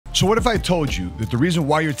So what if I told you that the reason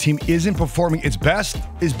why your team isn't performing its best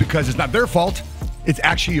is because it's not their fault, it's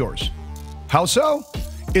actually yours? How so?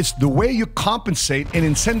 It's the way you compensate and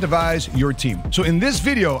incentivize your team. So in this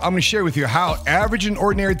video, I'm gonna share with you how average and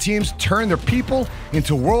ordinary teams turn their people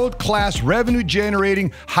into world-class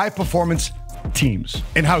revenue-generating, high-performance teams,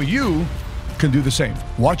 and how you can do the same.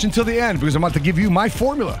 Watch until the end because I'm about to give you my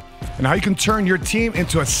formula and how you can turn your team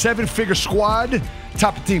into a 7-figure squad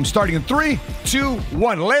top team starting in 3, 2,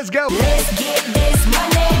 1. Let's go. Let's get this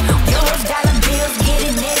money. Euros, dollar bills,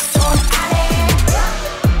 getting this on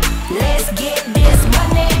Let's get this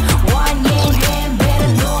money. 1 year hand, better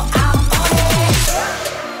know I'm on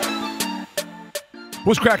it.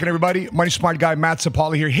 What's cracking, everybody? Money Smart Guy Matt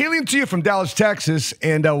Sapaula here, hailing to you from Dallas, Texas.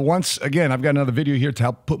 And once again, I've got another video here to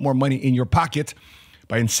help put more money in your pocket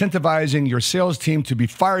by incentivizing your sales team to be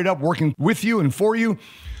fired up, working with you and for you.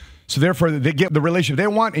 So therefore, they get the relationship they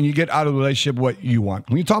want, and you get out of the relationship what you want.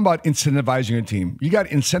 When you talk about incentivizing your team, you got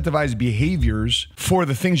to incentivize behaviors for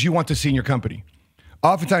the things you want to see in your company.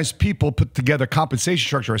 Oftentimes, people put together compensation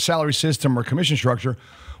structure, a salary system, or commission structure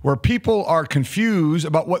where people are confused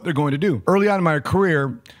about what they're going to do. Early on in my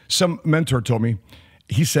career, some mentor told me,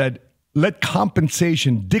 he said, let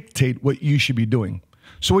compensation dictate what you should be doing.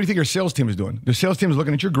 So what do you think your sales team is doing? The sales team is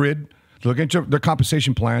looking at your grid, looking at their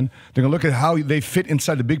compensation plan. They're going to look at how they fit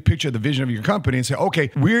inside the big picture of the vision of your company and say,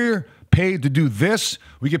 okay, we're paid to do this.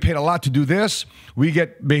 We get paid a lot to do this. We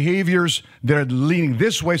get behaviors that are leaning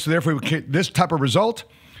this way, so therefore we get this type of result.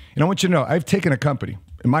 And I want you to know, I've taken a company.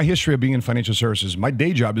 In my history of being in financial services, my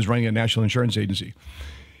day job is running a national insurance agency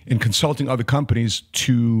and consulting other companies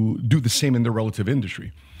to do the same in their relative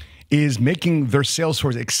industry, is making their sales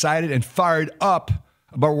force excited and fired up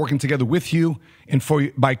about working together with you and for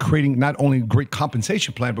you by creating not only a great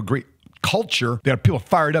compensation plan, but great culture that people are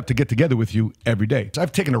fired up to get together with you every day. So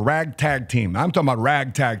I've taken a ragtag team. I'm talking about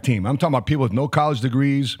ragtag team. I'm talking about people with no college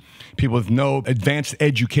degrees, people with no advanced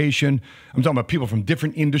education. I'm talking about people from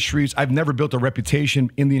different industries. I've never built a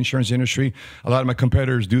reputation in the insurance industry. A lot of my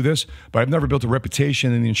competitors do this, but I've never built a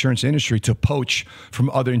reputation in the insurance industry to poach from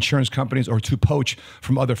other insurance companies or to poach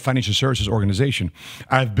from other financial services organizations.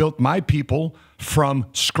 I've built my people from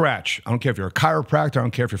scratch. I don't care if you're a chiropractor. I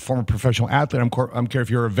don't care if you're a former professional athlete. I don't care if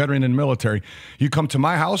you're a veteran in the military. You come to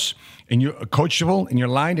my house and you're coachable and you're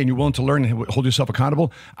aligned and you're willing to learn and hold yourself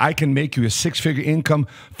accountable. I can make you a 6-figure income,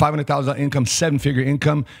 $500,000 income, 7-figure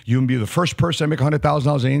income. You can be the first person to make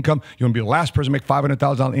 $100,000 in income. You can be the last person to make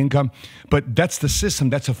 $500,000 income. But that's the system.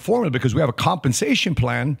 That's a formula because we have a compensation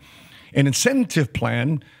plan, an incentive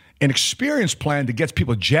plan, an experience plan that gets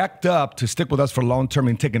people jacked up to stick with us for long term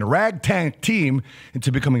and taking a ragtag team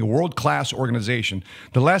into becoming a world-class organization.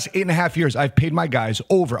 The last 8.5 years, I've paid my guys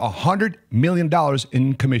over $100 million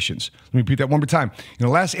in commissions. Let me repeat that one more time. In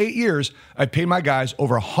the last 8 years, I've paid my guys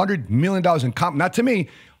over $100 million in not to me,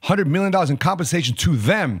 $100 million in compensation to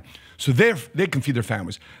them. So they can feed their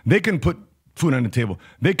families. They can put food on the table.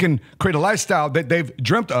 They can create a lifestyle that they've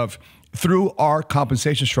dreamt of through our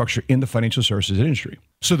compensation structure in the financial services industry.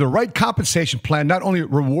 So the right compensation plan not only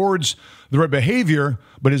rewards the right behavior,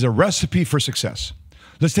 but is a recipe for success.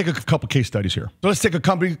 Let's take a couple case studies here. So let's take a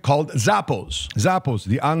company called Zappos. Zappos,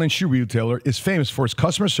 the online shoe retailer, is famous for its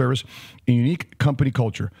customer service and unique company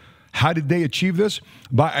culture. How did they achieve this?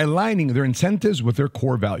 By aligning their incentives with their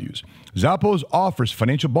core values. Zappos offers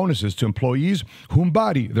financial bonuses to employees who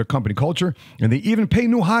embody their company culture, and they even pay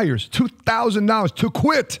new hires $2,000 to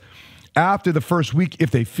quit after the first week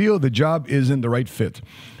if they feel the job isn't the right fit.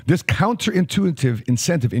 This counterintuitive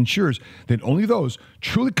incentive ensures that only those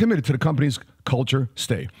truly committed to the company's culture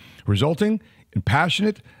stay, resulting in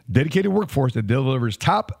passionate, dedicated workforce that delivers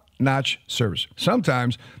top-notch service.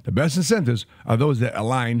 Sometimes the best incentives are those that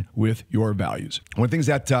align with your values. One of the things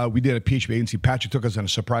that we did at PHP Agency, Patrick took us on a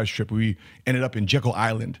surprise trip. We ended up in Jekyll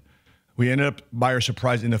Island. We ended up, by our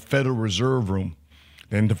surprise, in the Federal Reserve Room.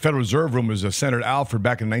 And the Federal Reserve Room was Senator Alford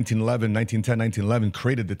back in 1911,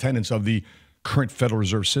 created the tenets of the current Federal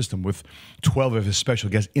Reserve System with 12 of his special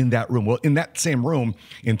guests in that room. Well, in that same room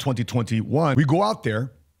in 2021, we go out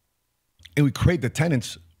there and we create the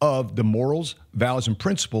tenets of the morals, values, and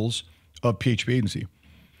principles of PHP Agency.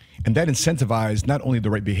 And that incentivized not only the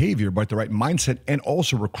right behavior, but the right mindset, and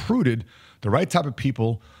also recruited the right type of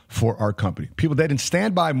people for our company. People that didn't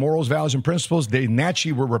stand by morals, values, and principles, they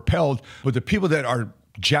naturally were repelled. But the people that are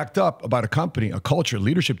jacked up about a company, a culture, a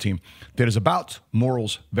leadership team that is about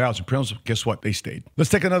morals, values, and principles, guess what? They stayed. Let's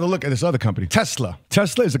take another look at this other company, Tesla.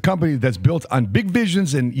 Tesla is a company that's built on big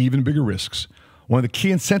visions and even bigger risks. One of the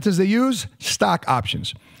key incentives they use, stock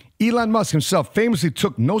options. Elon Musk himself famously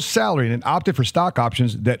took no salary and opted for stock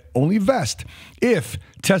options that only vest if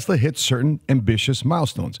Tesla hits certain ambitious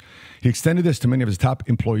milestones. He extended this to many of his top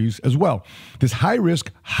employees as well. This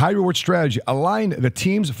high-risk, high-reward strategy aligned the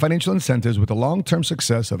team's financial incentives with the long-term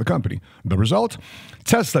success of the company. The result?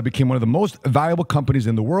 Tesla became one of the most valuable companies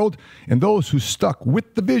in the world, and those who stuck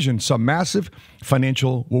with the vision saw massive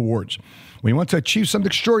financial rewards. When you want to achieve something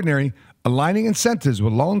extraordinary, aligning incentives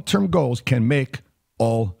with long-term goals can make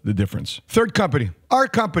all the difference. Third company, our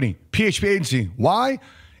company, PHP Agency. Why?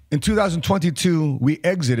 In 2022, we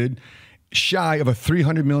exited shy of a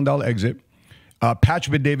 $300 million exit.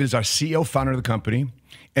 Patrick Bet-David is our CEO, founder of the company.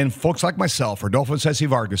 And folks like myself, Rodolfo and Ceci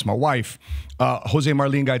Vargas, my wife, Jose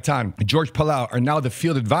Marlene Gaitan, and George Palau are now the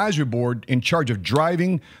field advisory board in charge of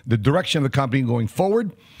driving the direction of the company going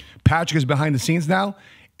forward. Patrick is behind the scenes now.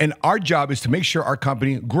 And our job is to make sure our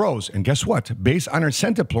company grows. And guess what? Based on our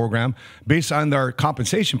incentive program, based on our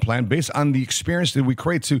compensation plan, based on the experience that we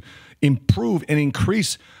create to improve and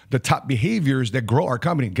increase the top behaviors that grow our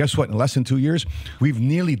company. Guess what? In less than 2 years, we've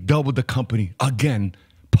nearly doubled the company again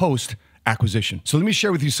post-acquisition. So let me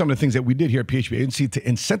share with you some of the things that we did here at PHP Agency to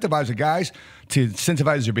incentivize the guys, to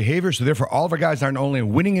incentivize their behavior. So therefore, all of our guys aren't only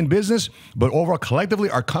winning in business, but overall, collectively,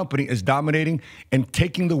 our company is dominating and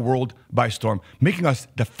taking the world by storm, making us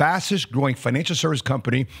the fastest growing financial service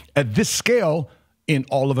company at this scale in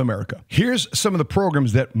all of America. Here's some of the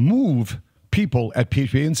programs that move people at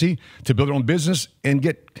PHP Agency to build their own business and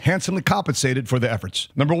get handsomely compensated for their efforts.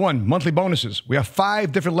 Number one, monthly bonuses. We have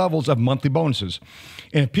 5 different levels of monthly bonuses.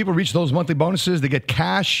 And if people reach those monthly bonuses, they get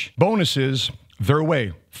cash bonuses their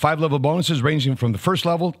way. 5-level bonuses ranging from the first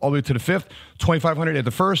level all the way to the 5th, $2,500 at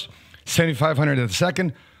the first, $7,500 at the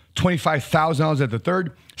second, $25,000 at the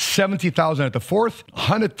third, $70,000 at the fourth,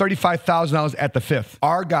 $135,000 at the fifth.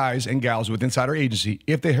 Our guys and gals with inside our agency,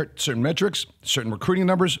 if they hit certain metrics, certain recruiting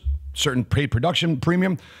numbers, certain paid production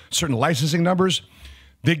premium, certain licensing numbers,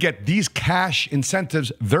 they get these cash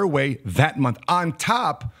incentives their way that month on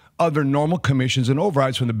top of their normal commissions and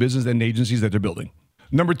overrides from the business and agencies that they're building.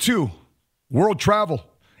 Number 2, world travel.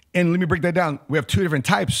 And let me break that down. We have 2 different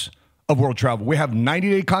types of world travel. We have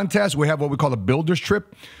 90-day contests. We have what we call a builder's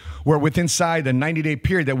trip, where within inside the 90-day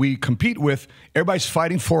period that we compete with, everybody's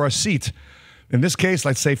fighting for a seat. In this case,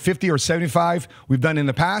 let's say 50 or 75 we've done in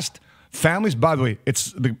the past. Families, by the way,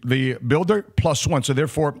 it's the builder plus 1. So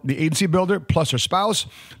therefore, the agency builder plus their spouse,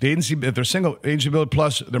 the agency, if they're single, agency builder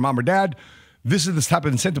plus their mom or dad. This is the type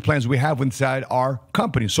of incentive plans we have inside our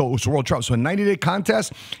company. So it's world travel. So a 90-day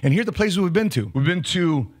contest. And here's the places we've been to. We've been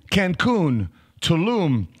to Cancun,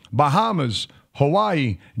 Tulum, Bahamas,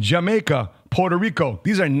 Hawaii, Jamaica, Puerto Rico.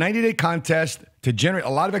 These are 90-day contests to generate a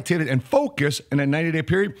lot of activity and focus in a 90-day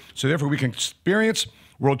period. So therefore, we can experience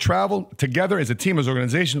world travel together as a team, as an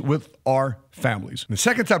organization with our families. The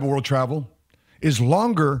second type of world travel is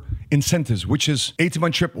longer incentives, which is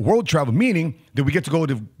 18-month trip world travel, meaning that we get to go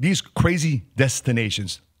to these crazy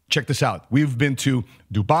destinations. Check this out. We've been to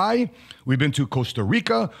Dubai, we've been to Costa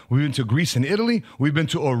Rica, we've been to Greece and Italy, we've been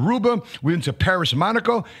to Aruba, we've been to Paris,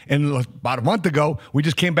 Monaco, and about a month ago, we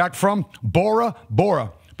just came back from Bora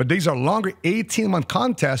Bora. But these are longer 18-month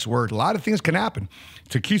contests where a lot of things can happen.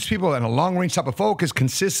 To keep people in a long-range type of focus,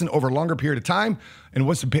 consistent over a longer period of time. And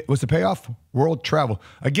what's the payoff? World travel.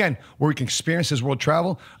 Again, where we can experience this world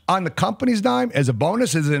travel on the company's dime as a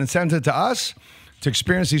bonus, as an incentive to us to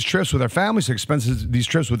experience these trips with our families, to experience these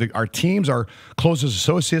trips with our teams, our closest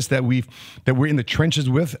associates that we're in the trenches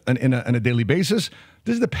with on a daily basis.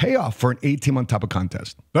 This is the payoff for an 18-month type of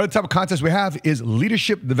contest. The other type of contest we have is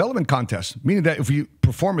leadership development contest, meaning that if we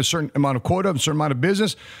perform a certain amount of quota, a certain amount of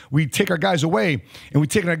business, we take our guys away and we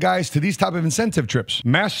take our guys to these type of incentive trips.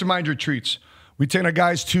 Mastermind retreats. We take our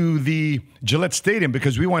guys to the Gillette Stadium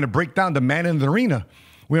because we want to break down the man in the arena.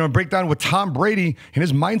 We want to break down with Tom Brady and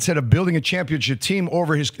his mindset of building a championship team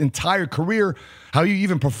over his entire career, how he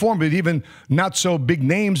even performed with even not so big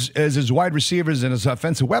names as his wide receivers and his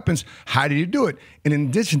offensive weapons. How did he do it? And in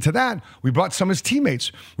addition to that, we brought some of his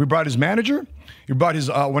teammates. We brought his manager. We brought his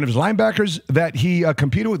one of his linebackers that he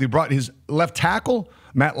competed with. We brought his left tackle,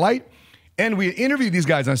 Matt Light, and we interviewed these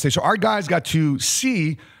guys on stage. So our guys got to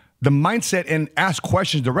see the mindset and ask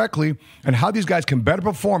questions directly on how these guys can better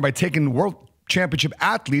perform by taking world championship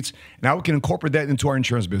athletes. Now we can incorporate that into our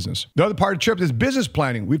insurance business. The other part of the trip is business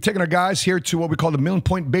planning. We've taken our guys here to what we call the Million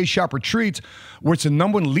Point Base Shop Retreat, where it's a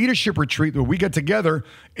 #1 leadership retreat where we get together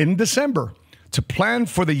in December to plan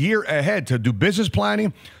for the year ahead, to do business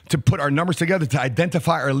planning, to put our numbers together, to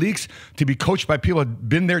identify our leaks, to be coached by people who've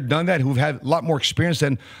been there, done that, who've had a lot more experience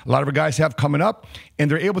than a lot of our guys have coming up. And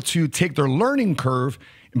they're able to take their learning curve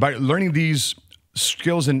by learning these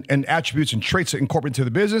skills and attributes and traits to incorporate into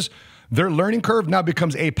the business, their learning curve now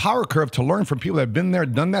becomes a power curve to learn from people that have been there,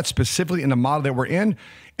 done that specifically in the model that we're in.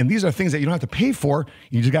 And these are things that you don't have to pay for,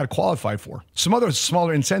 you just got to qualify for. Some other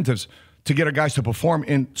smaller incentives to get our guys to perform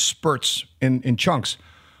in spurts, in chunks.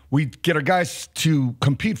 We get our guys to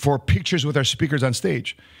compete for pictures with our speakers on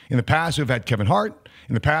stage. In the past, we've had Kevin Hart.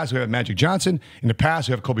 In the past, we had Magic Johnson. In the past,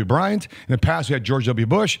 we have Kobe Bryant. In the past, we had George W.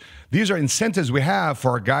 Bush. These are incentives we have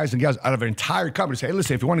for our guys and gals out of our entire company. Say, hey,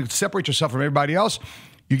 listen, if you want to separate yourself from everybody else,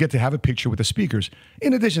 you get to have a picture with the speakers.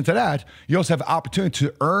 In addition to that, you also have the opportunity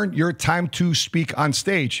to earn your time to speak on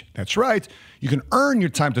stage. That's right. You can earn your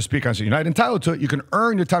time to speak on stage. You're not entitled to it. You can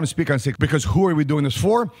earn your time to speak on stage, because who are we doing this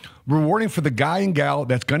for? Rewarding for the guy and gal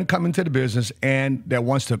that's going to come into the business and that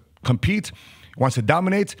wants to compete, wants to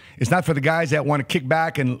dominate. It's not for the guys that want to kick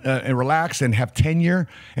back and relax and have tenure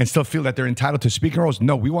and still feel that they're entitled to speaking roles.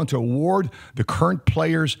 No, we want to award the current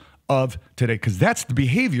players of today, because that's the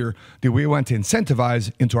behavior that we want to incentivize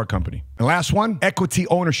into our company. And last one, equity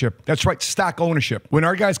ownership. That's right, stock ownership. When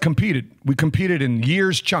our guys competed, we competed in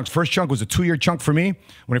years chunks. First chunk was a 2-year chunk for me.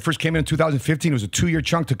 When I first came in 2015, it was a 2-year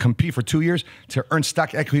chunk to compete for 2 years to earn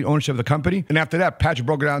stock equity ownership of the company. And after that, Patrick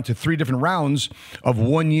broke it down to 3 different rounds of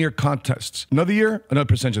 1-year contests. Another year, another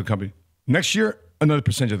percentage of the company. Next year, another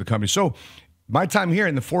percentage of the company. So my time here,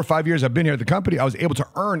 in the 4 or 5 years I've been here at the company, I was able to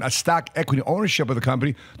earn a stock equity ownership of the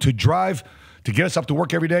company to drive, to get us up to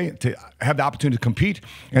work every day, to have the opportunity to compete.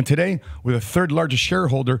 And today, we're the 3rd largest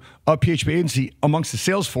shareholder of PHP Agency amongst the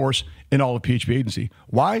Salesforce in all of PHP Agency.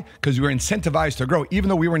 Why? Because we were incentivized to grow. Even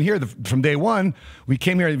though we weren't here from day one, we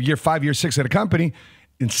came here year 5, year 6 at a company,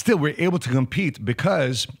 and still we're able to compete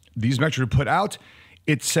because these metrics were put out.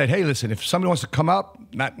 It said, hey, listen, if somebody wants to come up,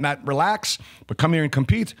 not relax, but come here and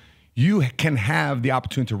compete, you can have the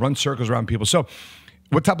opportunity to run circles around people. So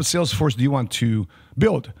what type of Salesforce do you want to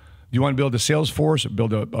build? Do you want to build a Salesforce,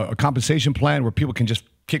 build a compensation plan where people can just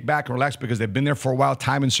kick back and relax because they've been there for a while,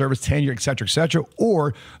 time and service, tenure, et cetera, et cetera?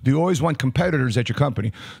 Or do you always want competitors at your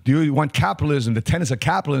company? Do you want capitalism, the tenets of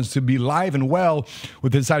capitalism, to be live and well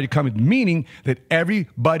with inside your company, meaning that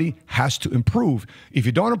everybody has to improve? If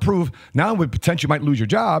you don't improve, not only potentially you might lose your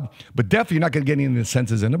job, but definitely you're not going to get any of the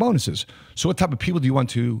incentives and the bonuses. So what type of people do you want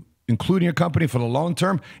to include in your company for the long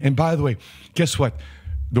term? And by the way, guess what?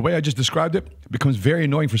 The way I just described it becomes very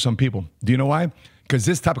annoying for some people. Do you know why? Because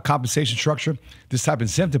this type of compensation structure, this type of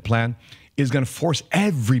incentive plan is going to force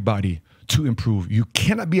everybody to improve. You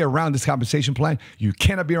cannot be around this compensation plan. You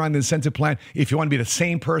cannot be around the incentive plan if you want to be the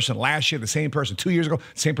same person last year, the same person 2 years ago,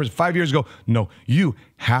 the same person 5 years ago. No, you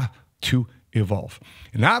have to evolve.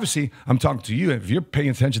 And obviously, I'm talking to you. If you're paying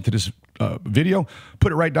attention to this video,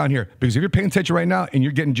 put it right down here. Because if you're paying attention right now and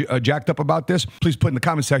you're getting jacked up about this, please put in the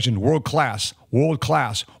comment section, world class, world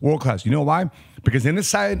class, world class. You know why? Because in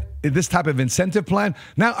this type of incentive plan,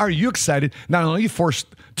 not are you excited, not only are you forced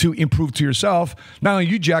to improve to yourself, not only are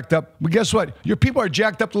you jacked up, but guess what? Your people are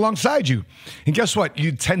jacked up alongside you. And guess what?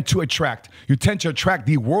 You tend to attract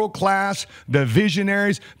the world class, the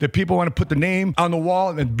visionaries, the people who want to put the name on the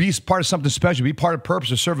wall and be part of something special, be part of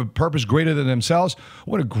purpose, or serve a purpose greater than themselves.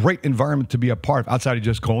 What a great environment to be a part of, outside of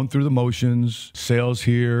just going through the motions, sales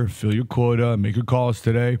here, fill your quota, make your calls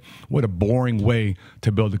today. What a boring way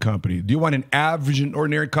to build a company. Do you want an average and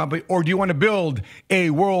ordinary company, or do you want to build a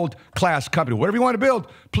world-class company? Whatever you want to build,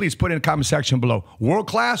 please put in the comment section below.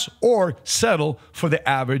 World-class, or settle for the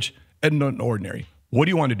average and ordinary. What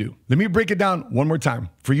do you want to do? Let me break it down one more time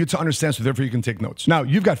for you to understand, so therefore you can take notes. Now,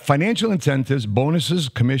 you've got financial incentives, bonuses,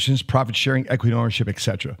 commissions, profit sharing, equity ownership,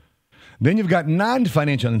 etc. Then you've got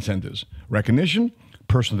non-financial incentives, recognition,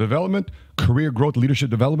 personal development, career growth, leadership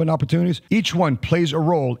development opportunities. Each one plays a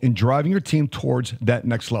role in driving your team towards that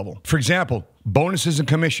next level. For example, bonuses and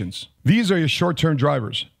commissions. These are your short-term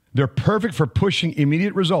drivers. They're perfect for pushing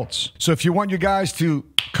immediate results. So if you want your guys to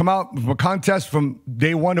come out with a contest from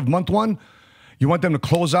day one of month one, you want them to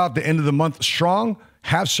close out the end of the month strong,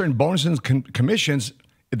 have certain bonuses and commissions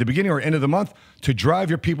at the beginning or end of the month to drive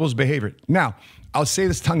your people's behavior. Now, I'll say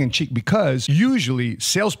this tongue in cheek because usually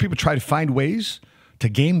salespeople try to find ways to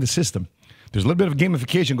game the system. There's a little bit of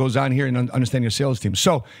gamification goes on here in understanding your sales team.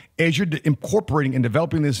 So as you're incorporating and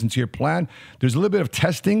developing this into your plan, there's a little bit of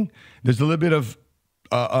testing. There's a little bit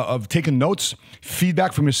of taking notes,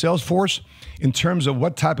 feedback from your Salesforce in terms of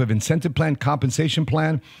what type of incentive plan, compensation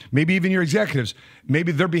plan, maybe even your executives.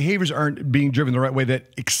 Maybe their behaviors aren't being driven the right way that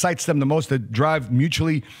excites them the most, that drive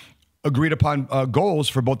mutually agreed upon goals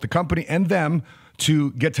for both the company and them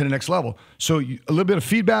to get to the next level. So a little bit of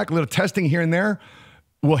feedback, a little testing here and there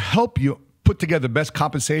will help you put together the best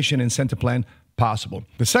compensation incentive plan possible.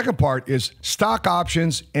 The second part is stock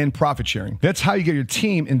options and profit sharing. That's how you get your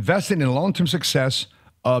team invested in the long-term success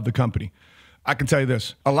of the company. I can tell you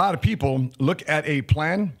this, a lot of people look at a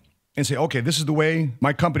plan and say, okay, this is the way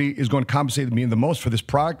my company is going to compensate me the most for this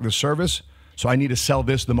product, the service, so I need to sell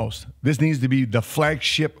this the most. This needs to be the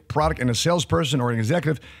flagship product, and a salesperson or an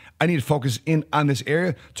executive, I need to focus in on this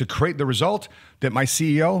area to create the result that my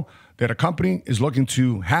CEO, that a company is looking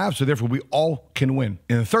to have, so therefore we all can win.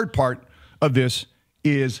 And the third part of this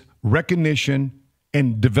is recognition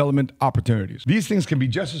and development opportunities. These things can be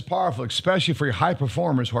just as powerful, especially for your high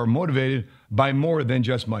performers who are motivated by more than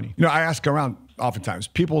just money. You know, I ask around oftentimes,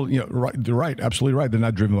 people, they're right, absolutely right. They're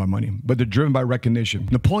not driven by money, but they're driven by recognition.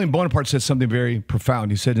 Napoleon Bonaparte said something very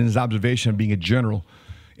profound. He said in his observation of being a general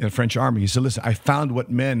in the French army, he said, listen, I found what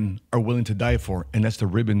men are willing to die for, and that's the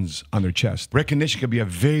ribbons on their chest. Recognition can be a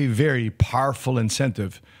very, very powerful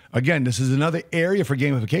incentive. Again, this is another area for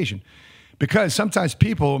gamification, because sometimes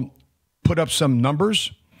people put up some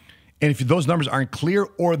numbers, and if those numbers aren't clear,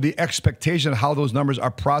 or the expectation of how those numbers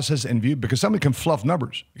are processed and viewed, because somebody can fluff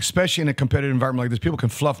numbers, especially in a competitive environment like this. People can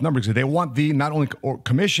fluff numbers because they want the not only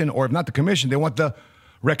commission, or if not the commission, they want the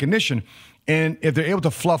recognition. And if they're able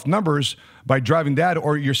to fluff numbers by driving that,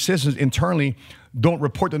 or your systems internally don't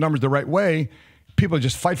report the numbers the right way, people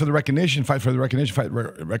just fight for the recognition, fight for the recognition, fight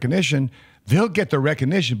for recognition. They'll get the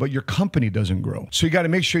recognition, but your company doesn't grow. So you got to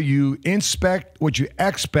make sure you inspect what you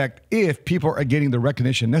expect if people are getting the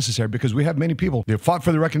recognition necessary, because we have many people, they fought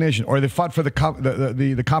for the recognition, or they fought for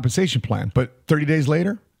the compensation plan, but 30 days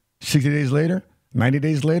later, 60 days later, 90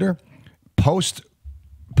 days later, post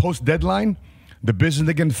deadline, the business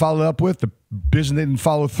they didn't follow up with, the business they didn't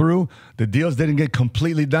follow through, the deals didn't get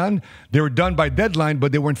completely done. They were done by deadline,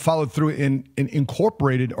 but they weren't followed through and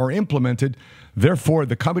incorporated or implemented. Therefore,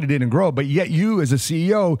 the company didn't grow. But yet you as a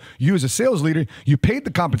CEO, you as a sales leader, you paid the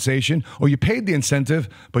compensation or you paid the incentive,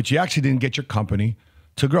 but you actually didn't get your company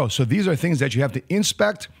to grow. So these are things that you have to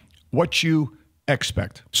inspect what you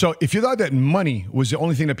expect. So if you thought that money was the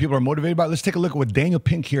only thing that people are motivated by, let's take a look at what Daniel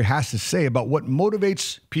Pink here has to say about what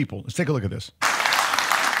motivates people. Let's take a look at this.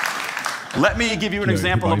 Let me give you an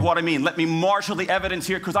example of what I mean. Let me marshal the evidence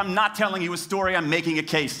here, because I'm not telling you a story. I'm making a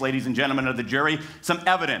case, ladies and gentlemen of the jury. Some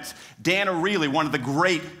evidence. Dan Ariely, one of the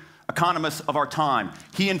great economists of our time,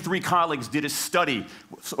 he and 3 colleagues did a study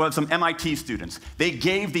with some MIT students. They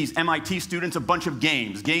gave these MIT students a bunch of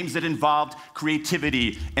games that involved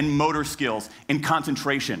creativity and motor skills and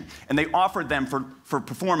concentration. And they offered them for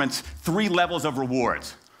performance 3 levels of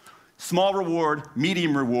rewards. Small reward,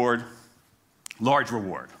 medium reward, large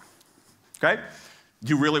reward. Okay?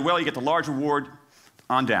 Do really well, you get the large reward,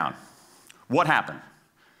 on down. What happened?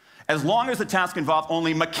 As long as the task involved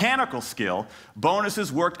only mechanical skill,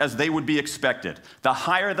 bonuses worked as they would be expected. The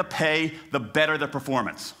higher the pay, the better the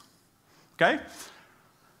performance. Okay?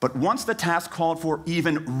 But once the task called for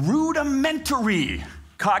even rudimentary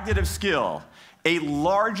cognitive skill, a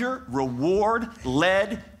larger reward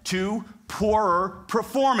led to poorer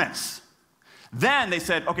performance. Then they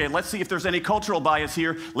said, okay, let's see if there's any cultural bias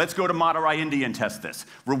here. Let's go to Madurai, India and test this.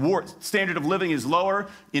 Reward standard of living is lower.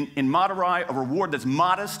 In Madurai, a reward that's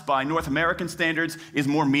modest by North American standards is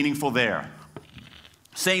more meaningful there.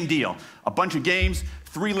 Same deal. A bunch of games,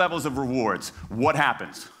 3 levels of rewards. What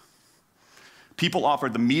happens? People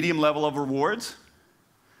offered the medium level of rewards,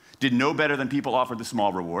 did no better than people offered the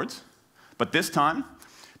small rewards. But this time,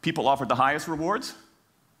 people offered the highest rewards.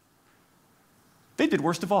 They did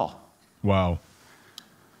worst of all. Wow.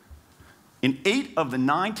 In 8 of the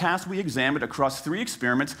 9 tasks we examined across 3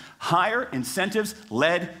 experiments, higher incentives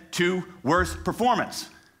led to worse performance.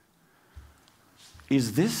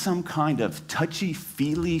 Is this some kind of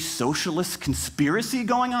touchy-feely socialist conspiracy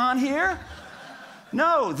going on here?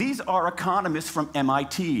 No, these are economists from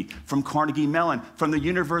MIT, from Carnegie Mellon, from the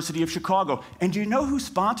University of Chicago. And do you know who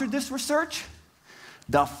sponsored this research?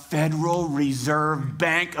 The Federal Reserve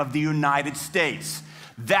Bank of the United States.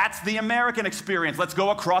 That's the American experience. Let's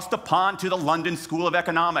go across the pond to the London School of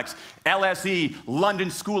Economics. LSE,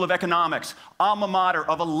 London School of Economics, alma mater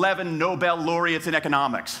of 11 Nobel laureates in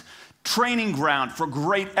economics. Training ground for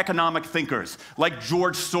great economic thinkers like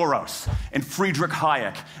George Soros and Friedrich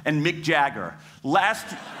Hayek and Mick Jagger.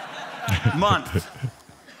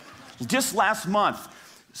 Just last month,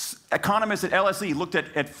 economists at LSE looked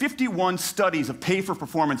at 51 studies of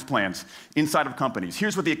pay-for-performance plans inside of companies.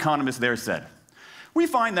 Here's what the economists there said. We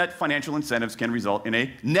find that financial incentives can result in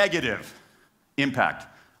a negative impact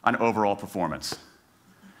on overall performance.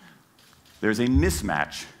 There's a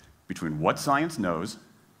mismatch between what science knows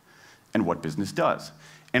and what business does.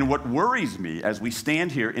 And what worries me as we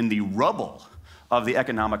stand here in the rubble of the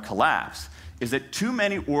economic collapse is that too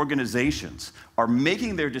many organizations are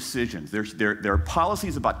making their decisions, their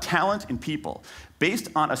policies about talent and people, based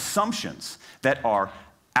on assumptions that are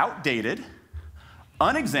outdated,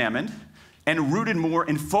 unexamined, and rooted more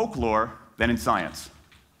in folklore than in science.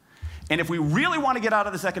 And if we really want to get out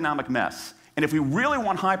of this economic mess, and if we really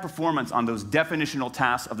want high performance on those definitional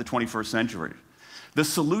tasks of the 21st century, the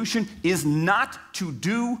solution is not to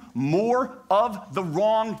do more of the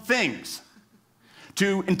wrong things,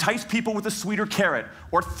 to entice people with a sweeter carrot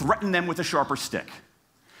or threaten them with a sharper stick.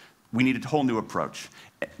 We need a whole new approach.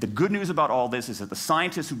 The good news about all this is that the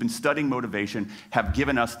scientists who've been studying motivation have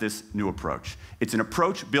given us this new approach. It's an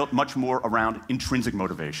approach built much more around intrinsic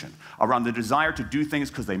motivation, around the desire to do things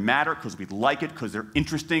because they matter, because we like it, because they're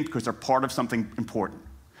interesting, because they're part of something important.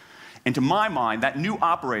 And to my mind, that new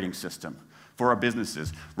operating system for our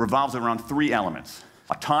businesses revolves around three elements: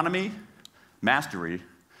 autonomy, mastery,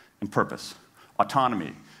 and purpose.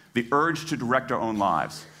 Autonomy, the urge to direct our own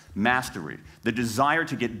lives. Mastery, the desire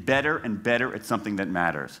to get better and better at something that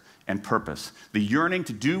matters. And purpose, the yearning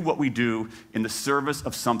to do what we do in the service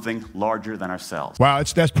of something larger than ourselves. Wow,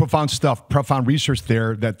 that's profound stuff, profound research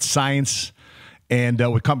there, that science and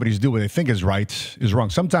what companies do, what they think is right, is wrong.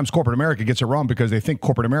 Sometimes corporate America gets it wrong because they think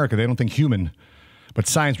corporate America, they don't think human. But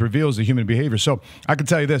science reveals the human behavior. So I can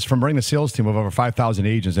tell you this, from running a sales team of over 5,000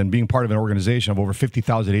 agents and being part of an organization of over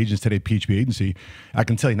 50,000 agents today, PHP agency, I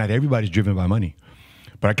can tell you not everybody's driven by money.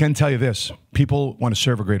 But I can tell you this, people want to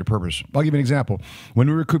serve a greater purpose. I'll give you an example. When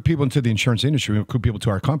we recruit people into the insurance industry, we recruit people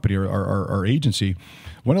to our company or our agency,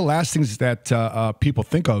 one of the last things that people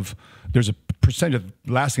think of, there's a percentage of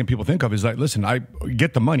the last thing people think of is like, listen, I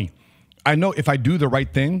get the money. I know if I do the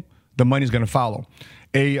right thing, the money's going to follow.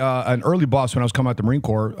 An early boss, when I was coming out the Marine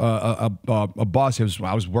Corps, a boss,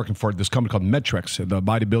 I was working for this company called Metrix, the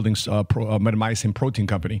bodybuilding metamycin protein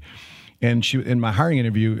company. And she, in my hiring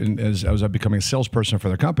interview, and as I was becoming a salesperson for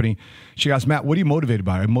their company, she asked, Matt, what are you motivated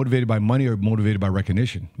by? Are you motivated by money or motivated by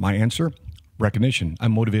recognition? My answer, recognition.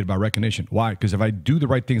 I'm motivated by recognition. Why? Because if I do the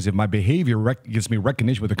right things, if my behavior gets me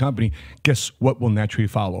recognition with the company, guess what will naturally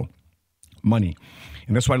follow? Money.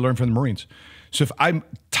 And that's what I learned from the Marines. So if I'm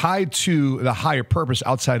tied to the higher purpose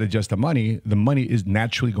outside of just the money is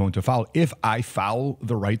naturally going to follow if I follow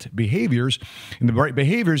the right behaviors. And the right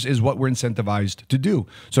behaviors is what we're incentivized to do.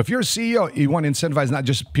 So if you're a CEO, you want to incentivize not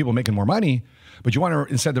just people making more money, but you want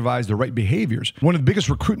to incentivize the right behaviors. One of the biggest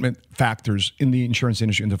recruitment factors in the insurance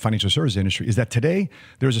industry, in the financial service industry, is that today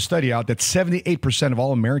there's a study out that 78% of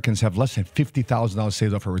all Americans have less than $50,000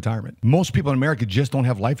 saved up for retirement. Most people in America just don't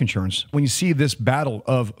have life insurance. When you see this battle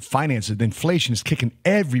of finances, the inflation is kicking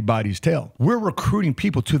everybody's tail. We're recruiting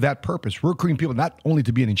people to that purpose. We're recruiting people not only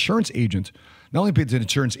to be an insurance agent, not only to be an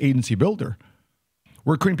insurance agency builder.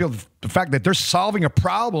 We're recruiting people to the fact that they're solving a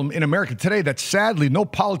problem in America today that sadly no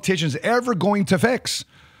politician is ever going to fix.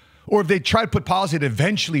 Or if they try to put policy to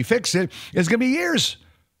eventually fix it, it's going to be years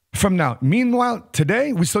from now. Meanwhile,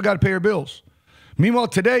 today, we still got to pay our bills. Meanwhile,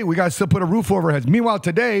 today, we got to still put a roof over our heads. Meanwhile,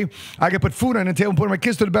 today, I can put food on the table and put my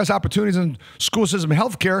kids to the best opportunities in school system and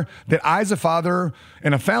healthcare that I, as a father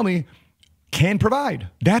and a family, can provide.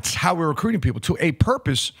 That's how we're recruiting people to a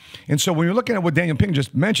purpose. And so when you're looking at what Daniel Ping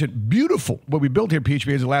just mentioned, beautiful, what we built here at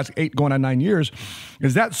PHP is the last 8 going on 9 years,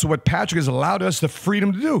 is that's what Patrick has allowed us the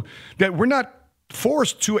freedom to do. That we're not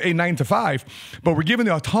forced to a 9 to 5, but we're given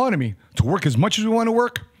the autonomy to work as much as we want to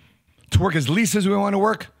work as least as we want to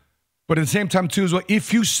work. But at the same time, too, as well,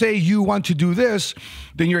 if you say you want to do this,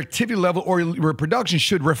 then your activity level or your production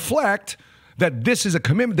should reflect that this is a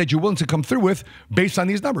commitment that you're willing to come through with based on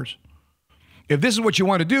these numbers. If this is what you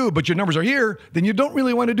want to do, but your numbers are here, then you don't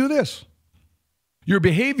really want to do this. Your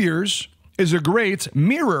behaviors is a great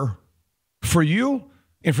mirror for you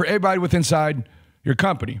and for everybody within inside your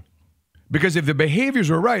company. Because if the behaviors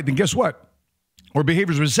were right, then guess what? Or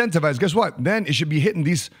behaviors were incentivized, guess what? Then it should be hitting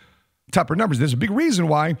these type of numbers. There's a big reason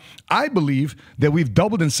why I believe that we've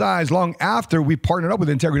doubled in size long after we partnered up with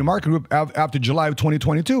Integrity Marketing Group after July of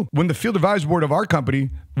 2022. When the field advisory board of our company,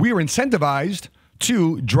 we were incentivized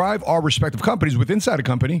to drive our respective companies with inside a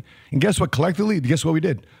company. And guess what? Collectively, guess what we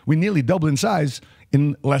did? We nearly doubled in size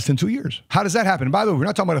in less than 2 years. How does that happen? And by the way, we're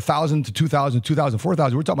not talking about 1,000 to 2,000, 2,000,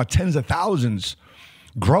 4,000. We're talking about tens of thousands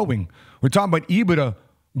growing. We're talking about EBITDA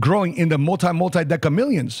growing in the multi-deca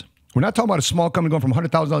millions. We're not talking about a small company going from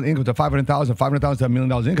 $100,000 income to $500,000, $500,000 to $1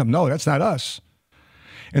 million income. No, that's not us.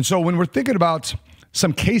 And so when we're thinking about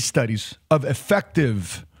some case studies of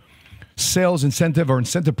effective sales incentive or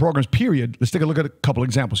incentive programs, period, let's take a look at a couple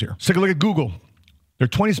examples here. Let's take a look at Google. Their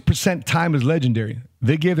 20% time is legendary.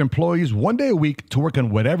 They gave their employees 1 day a week to work on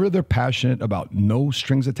whatever they're passionate about, no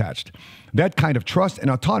strings attached. That kind of trust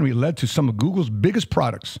and autonomy led to some of Google's biggest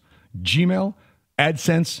products Gmail,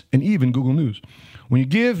 AdSense, and even Google News. When you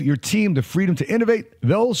give your team the freedom to innovate,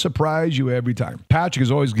 they'll surprise you every time. Patrick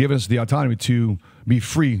has always given us the autonomy to be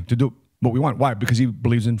free to do what we want. Why? Because he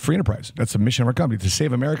believes in free enterprise. That's the mission of our company, to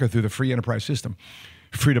save America through the free enterprise system.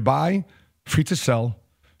 Free to buy, free to sell,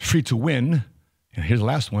 free to win, and here's the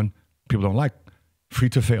last one people don't like, free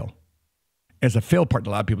to fail. It's a fail part that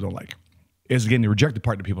a lot of people don't like. It's getting the rejected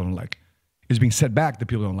part that people don't like. It's being set back that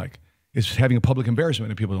people don't like. It's having a public embarrassment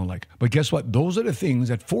that people don't like. But guess what? Those are the things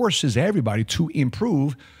that forces everybody to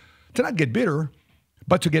improve, to not get bitter,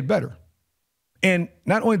 but to get better. And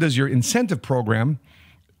not only does your incentive program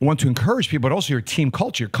want to encourage people, but also your team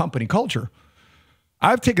culture, your company culture.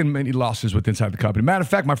 I've taken many losses with inside the company. Matter of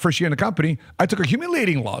fact, my first year in the company, I took a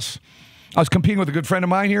humiliating loss. I was competing with a good friend of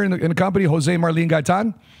mine here in the company, Jose Marlene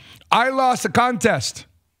Gaitan. I lost a contest.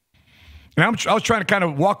 And I was trying to kind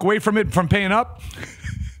of walk away from it, from paying up.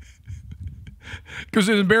 Because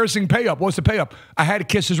it was embarrassing pay up. What's the pay up? I had to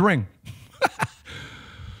kiss his ring.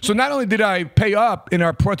 So not only did I pay up in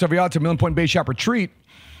our Puerto Vallarta Million Point Base Shop retreat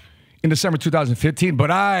in December 2015, but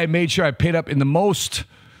I made sure I paid up in the most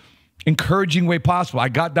encouraging way possible. I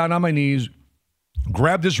got down on my knees,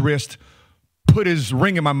 grabbed his wrist, put his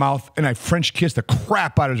ring in my mouth, and I French kissed the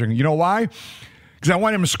crap out of his ring. You know why? Because I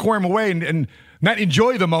wanted him to square him away and not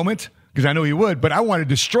enjoy the moment, because I know he would, but I wanted to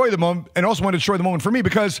destroy the moment and also wanted to destroy the moment for me,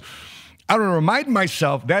 because I want to remind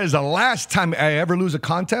myself that is the last time I ever lose a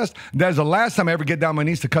contest. That is the last time I ever get down on my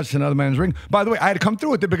knees to kiss another man's ring. By the way, I had to come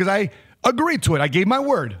through with it because I agreed to it. I gave my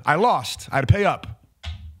word. I lost. I had to pay up.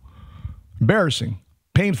 Embarrassing.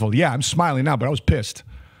 Painful. Yeah, I'm smiling now, but I was pissed.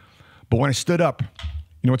 But when I stood up,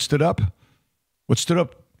 you know what stood up? What stood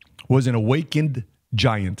up was an awakened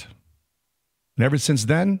giant. And ever since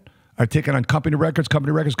then, I've taken on company records,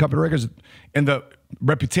 and the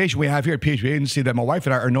reputation we have here at PHP Agency that my wife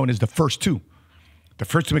and I are known as the first two. The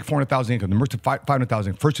first to make $400,000 income, the first to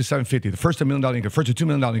 $500,000, first to $750,000, the first to $1 million income, first to $2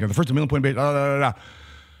 million income, the first to $1 million point base,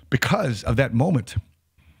 because of that moment.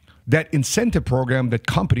 That incentive program, that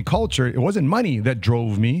company culture, it wasn't money that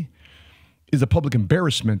drove me, it's a public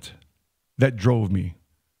embarrassment that drove me.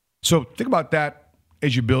 So think about that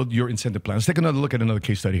as you build your incentive plan. Let's take another look at another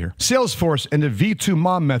case study here. Salesforce and the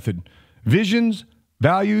V2MOM Method. Visions,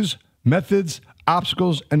 values, methods,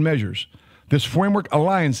 obstacles, and measures. This framework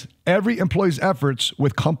aligns every employee's efforts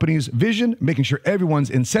with company's vision, making sure everyone's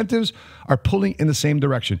incentives are pulling in the same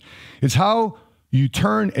direction. It's how you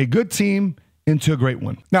turn a good team into a great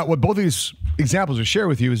one. Now, what both of these examples will share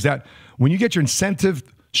with you is that when you get your incentive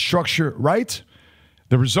structure right,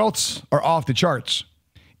 the results are off the charts.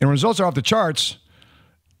 And when results are off the charts,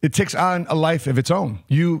 it takes on a life of its own.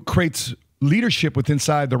 You create leadership within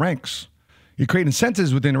inside the ranks. You create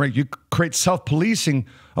incentives within the ranks. You create self-policing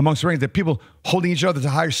amongst the ranks, that people holding each other to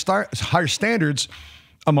higher standards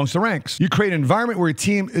amongst the ranks. You create an environment where your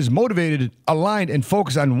team is motivated, aligned, and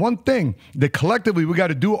focused on one thing, that collectively we got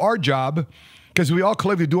to do our job, because we all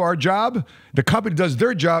collectively do our job. The company does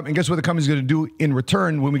their job, and guess what the company's going to do in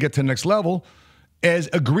return when we get to the next level, as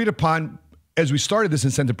agreed upon as we started this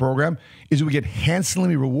incentive program, is we get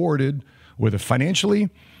handsomely rewarded, whether financially,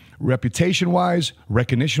 reputation-wise,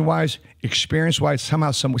 recognition-wise, experience-wise,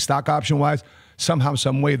 somehow, some stock option-wise, somehow,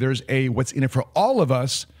 some way, there's a what's in it for all of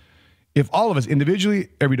us. If all of us individually,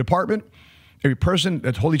 every department, every person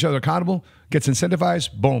that hold each other accountable gets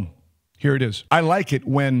incentivized, boom, here it is. I like it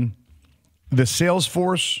when the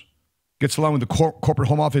Salesforce gets along with the corporate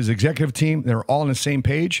home office executive team. They're all on the same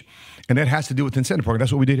page. And that has to do with the incentive program.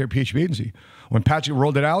 That's what we did here at PHP Agency. When Patrick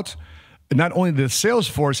rolled it out, not only did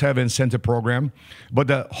Salesforce have an incentive program, but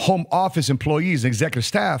the home office employees and executive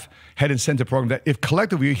staff had an incentive program that if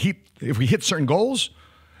collectively, if we hit certain goals,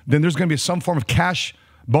 then there's going to be some form of cash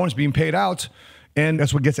bonus being paid out. And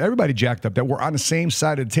that's what gets everybody jacked up, that we're on the same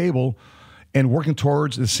side of the table and working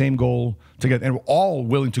towards the same goal together. And we're all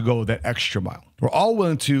willing to go that extra mile. We're all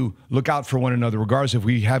willing to look out for one another, regardless if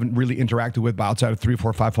we haven't really interacted with outside of 3,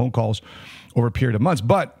 4, 5 phone calls over a period of months.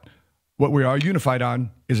 But what we are unified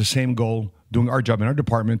on is the same goal, doing our job in our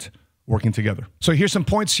department, working together. So here's some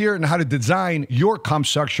points here on how to design your comp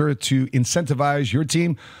structure to incentivize your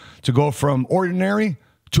team to go from ordinary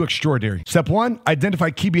to extraordinary. Step 1, identify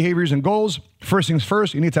key behaviors and goals. First things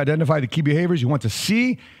first, you need to identify the key behaviors you want to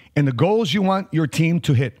see and the goals you want your team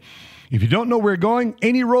to hit. If you don't know where you're going,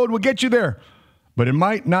 any road will get you there, but it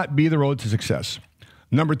might not be the road to success.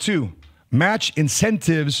 Number 2, match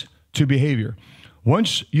incentives to behavior.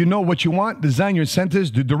 Once you know what you want, design your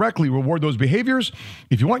incentives to directly reward those behaviors.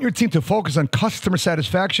 If you want your team to focus on customer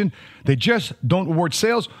satisfaction, they just don't reward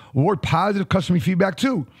sales, reward positive customer feedback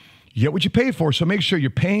too. You get what you pay for, so make sure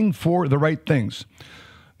you're paying for the right things.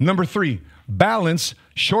 Number 3, balance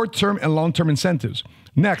short-term and long-term incentives.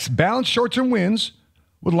 Next, balance short-term wins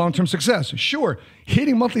with long-term success. Sure,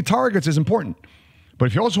 hitting monthly targets is important, but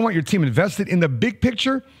if you also want your team invested in the big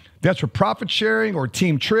picture, that's where profit sharing or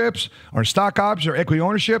team trips or stock options or equity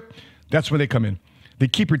ownership, that's where they come in. They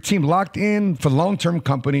keep your team locked in for long-term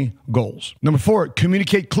company goals. Number 4,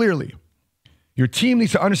 communicate clearly. Your team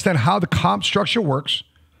needs to understand how the comp structure works,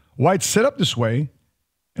 why it's set up this way,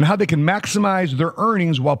 and how they can maximize their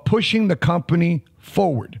earnings while pushing the company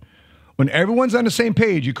forward. When everyone's on the same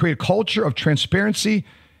page, you create a culture of transparency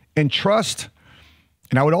and trust.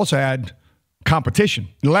 And I would also add competition.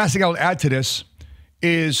 The last thing I would add to this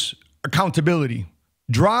is accountability.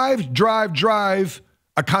 Drive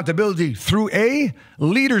accountability through a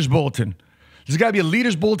leaders bulletin. There's got to be a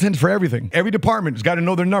leaders bulletin for everything. Every department has got to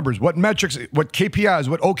know their numbers, what metrics, what KPIs,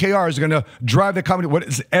 what OKRs are going to drive the company, what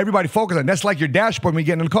is everybody focused on. That's like your dashboard when you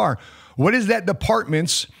get in the car. What is that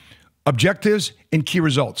department's objectives and key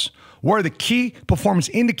results? What are the key performance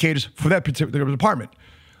indicators for that particular department?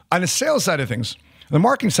 On the sales side of things, the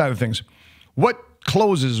marketing side of things, what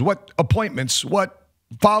closes, what appointments, what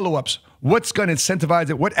follow-ups, what's going to incentivize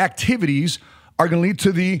it, what activities are going to lead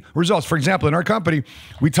to the results. For example, in our company,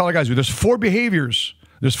 we tell our guys, there's 4 behaviors,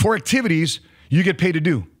 there's 4 activities you get paid to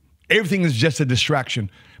do. Everything is just a distraction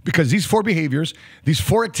because these 4 behaviors, these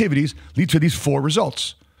 4 activities lead to these 4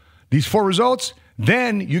 results. These 4 results,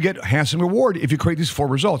 then you get a handsome reward if you create these 4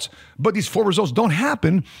 results. But these 4 results don't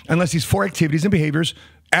happen unless these 4 activities and behaviors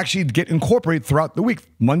actually get incorporated throughout the week.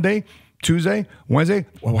 Monday, Tuesday, Wednesday,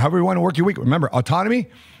 however you want to work your week. Remember, autonomy,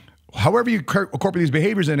 however you incorporate these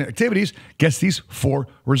behaviors and activities, gets these 4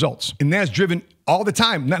 results. And that's driven all the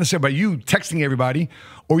time, not necessarily by you texting everybody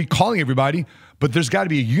or you calling everybody, but there's got to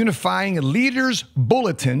be a unifying leaders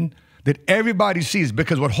bulletin that everybody sees,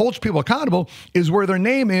 because what holds people accountable is where their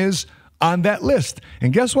name is on that list.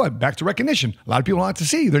 And guess what? Back to recognition. A lot of people want to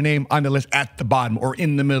see their name on the list at the bottom or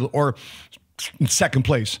in the middle or in second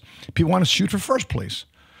place. People want to shoot for first place.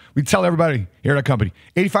 We tell everybody here at our company,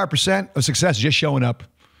 85% of success is just showing up.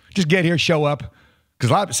 Just get here, show up.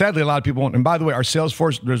 Because sadly, a lot of people won't. And by the way, our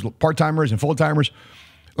Salesforce, there's part-timers and full-timers.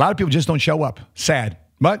 A lot of people just don't show up. Sad.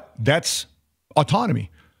 But that's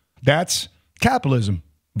autonomy. That's capitalism.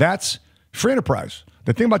 That's free enterprise.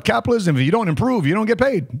 The thing about capitalism, if you don't improve, you don't get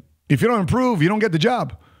paid. If you don't improve, you don't get the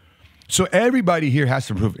job. So everybody here has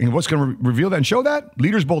to improve. And what's going to reveal that and show that?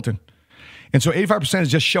 Leaders bulletin. And so 85%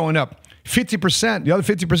 is just showing up. 50%, the other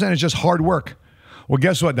 50% is just hard work. Well,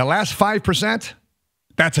 guess what? The last 5%,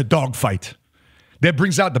 that's a dogfight. That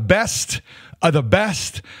brings out the best of the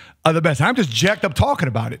best of the best. I'm just jacked up talking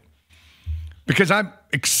about it because I'm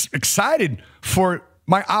excited for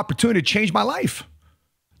my opportunity to change my life.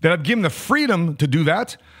 That I'm given the freedom to do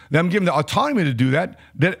that I'm given the autonomy to do that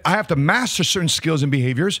I have to master certain skills and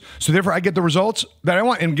behaviors, so therefore I get the results that I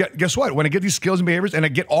want. And guess what? When I get these skills and behaviors and I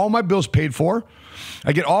get all my bills paid for,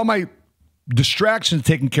 I get all my distractions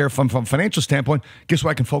taken care of from a financial standpoint, guess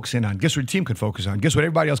what I can focus in on? Guess what your team can focus on? Guess what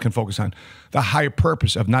everybody else can focus on? The higher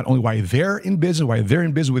purpose of not only why they're in business, why they're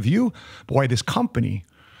in business with you, but why this company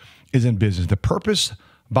is in business. The purpose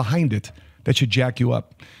behind it that should jack you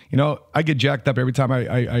up. You know, I get jacked up every time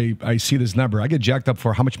I see this number. I get jacked up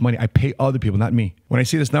for how much money I pay other people, not me. When I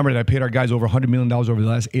see this number that I paid our guys over $100 million over the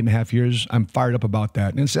last 8.5 years, I'm fired up about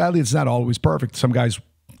that. And sadly, it's not always perfect. Some guys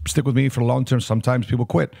stick with me for the long term. Sometimes people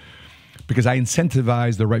quit because I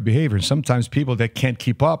incentivize the right behavior. And sometimes people that can't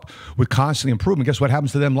keep up with constantly improvement, guess what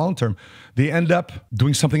happens to them long term? They end up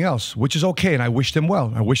doing something else, which is okay. And I wish them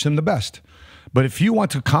well. I wish them the best. But if you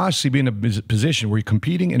want to constantly be in a position where you're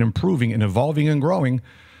competing and improving and evolving and growing,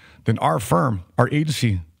 then our firm, our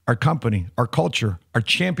agency, our company, our culture, our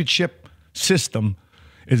championship system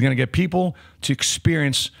is going to get people to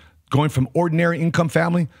experience going from ordinary income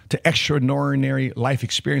family to extraordinary life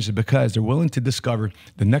experiences because they're willing to discover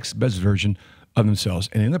the next best version of themselves.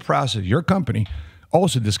 And in the process, your company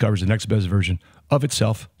also discovers the next best version of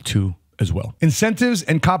itself too as well. Incentives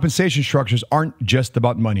and compensation structures aren't just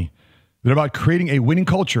about money. They're about creating a winning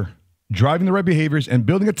culture, driving the right behaviors, and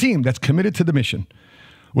building a team that's committed to the mission.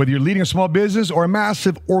 Whether you're leading a small business or a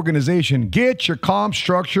massive organization, get your comp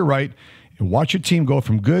structure right and watch your team go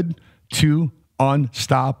from good to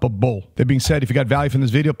unstoppable. That being said, if you got value from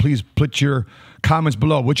this video, please put your comments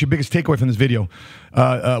below. What's your biggest takeaway from this video?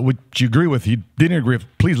 What you agree with, you didn't agree with,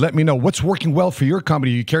 please let me know. What's working well for your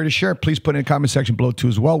company? You care to share? Please put it in the comment section below too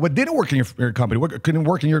as well. What didn't work in your company? What couldn't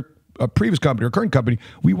work in your previous company or current company?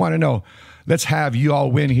 We want to know. Let's have you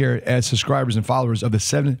all win here as subscribers and followers of the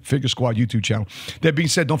 7-Figure Squad YouTube channel. That being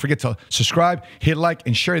said, don't forget to subscribe, hit like,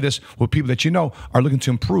 and share this with people that you know are looking to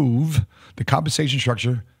improve the compensation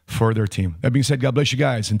structure for their team. That being said, God bless you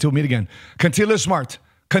guys. Until we meet again, continue to live smart,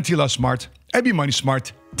 continue to love smart, and be money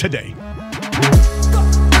smart today.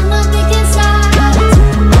 I'm addicted